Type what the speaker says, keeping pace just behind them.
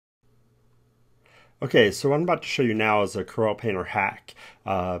Okay, so what I'm about to show you now is a Corel Painter hack.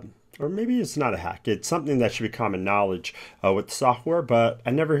 Or maybe it's not a hack. It's something that should be common knowledge with the software, but I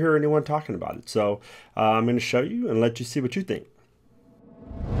never hear anyone talking about it. So I'm going to show you and let you see what you think.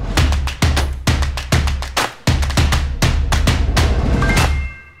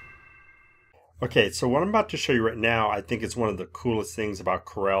 Okay, so what I'm about to show you right now, I think is one of the coolest things about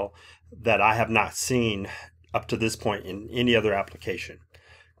Corel that I have not seen up to this point in any other application.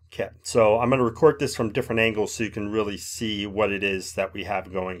 Okay, so I'm going to record this from different angles so you can really see what it is that we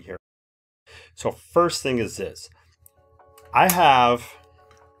have going here. So first thing is this. I have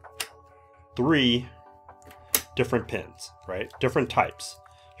 3 different pens, right? Different types.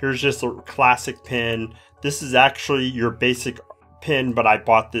 Here's just a classic pen. This is actually your basic pen, but I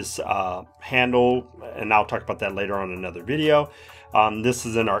bought this handle, and I'll talk about that later on in another video. This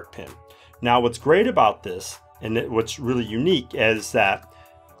is an art pen. Now what's great about this, and what's really unique, is that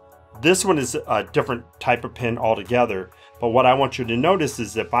this one is a different type of pen altogether. But what I want you to notice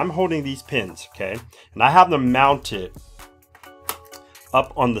is if I'm holding these pins, okay, and I have them mounted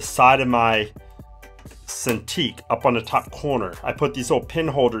up on the side of my Cintiq, up on the top corner. I put these old pen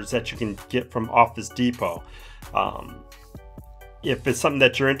holders that you can get from Office Depot. If it's something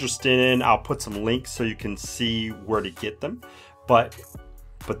that you're interested in, I'll put some links so you can see where to get them. But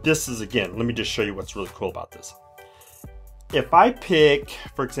this is, again, let me just show you what's really cool about this. If I pick,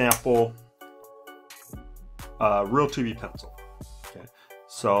 for example, a Real 2B pencil, okay,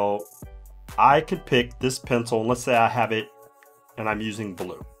 so I could pick this pencil, and let's say I have it and I'm using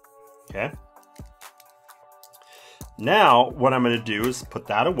blue, okay. Now what I'm going to do is put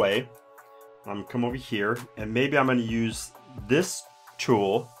that away. I'm going to come over here, and maybe I'm going to use this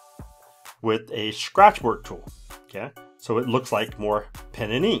tool with a scratchboard tool, okay, so it looks like more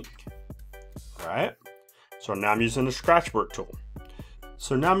pen and ink, all right. So now I'm using the scratchboard tool.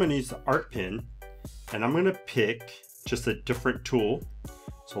 So now I'm going to use the art pen, and I'm going to pick just a different tool.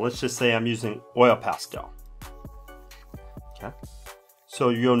 So let's just say I'm using oil pastel. Okay. So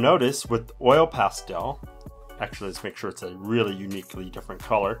you'll notice with oil pastel, actually let's make sure it's a really uniquely different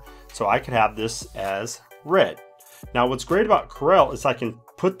color. So I could have this as red. Now what's great about Corel is I can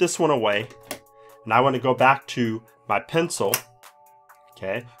put this one away, and I want to go back to my pencil,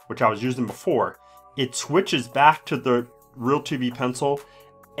 okay, which I was using before. It switches back to the Real 2B pencil,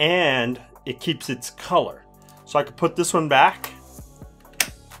 and it keeps its color. So I could put this one back,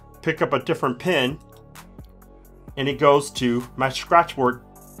 pick up a different pen, and it goes to my scratchboard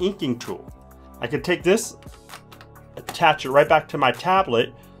inking tool. I could take this, attach it right back to my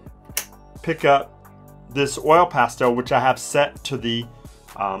tablet, pick up this oil pastel, which I have set to the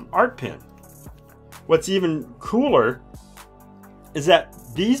art pen. What's even cooler is that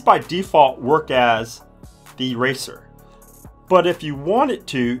these by default work as the eraser. But if you want it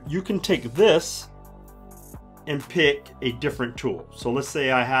to, you can take this and pick a different tool. So let's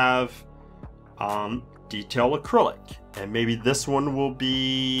say I have detail acrylic, and maybe this one will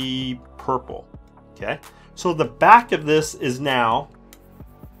be purple, okay? So the back of this is now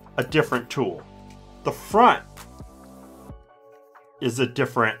a different tool. The front is a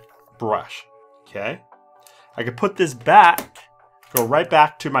different brush, okay? I could put this back, go right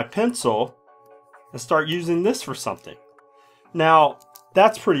back to my pencil, and start using this for something. Now,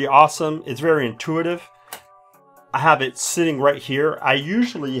 that's pretty awesome. It's very intuitive. I have it sitting right here. I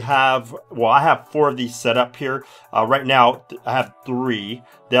usually have, well, I have 4 of these set up here. Right now, I have 3.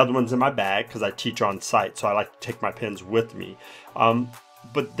 The other one's in my bag because I teach on site, so I like to take my pens with me.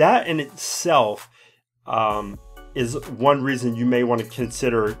 But that in itself is one reason you may want to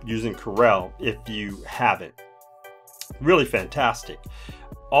consider using Corel if you haven't. Really fantastic.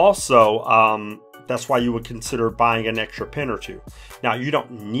 Also, that's why you would consider buying an extra pen or 2. Now, you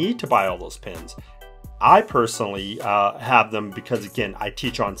don't need to buy all those pens. I personally have them because, again, I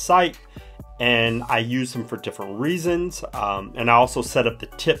teach on site and I use them for different reasons. And I also set up the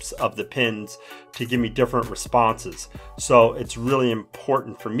tips of the pens to give me different responses. So it's really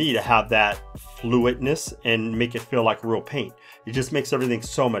important for me to have that fluidness and make it feel like real paint. It just makes everything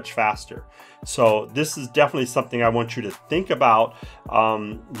so much faster. So this is definitely something I want you to think about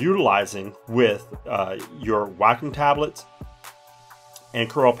utilizing with your Wacom tablets and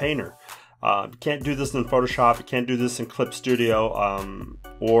Corel Painter. You can't do this in Photoshop, you can't do this in Clip Studio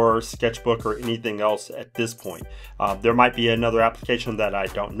or Sketchbook or anything else at this point. There might be another application that I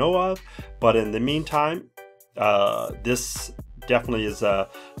don't know of, but in the meantime, this definitely is a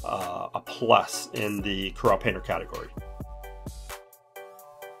plus in the Corel Painter category.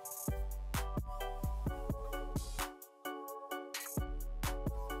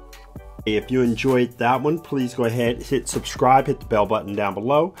 If you enjoyed that one, please go ahead, hit subscribe, hit the bell button down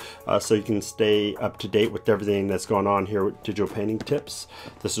below so you can stay up to date with everything that's going on here with digital painting tips.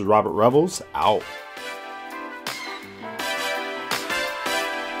 This is Robert Revels, out.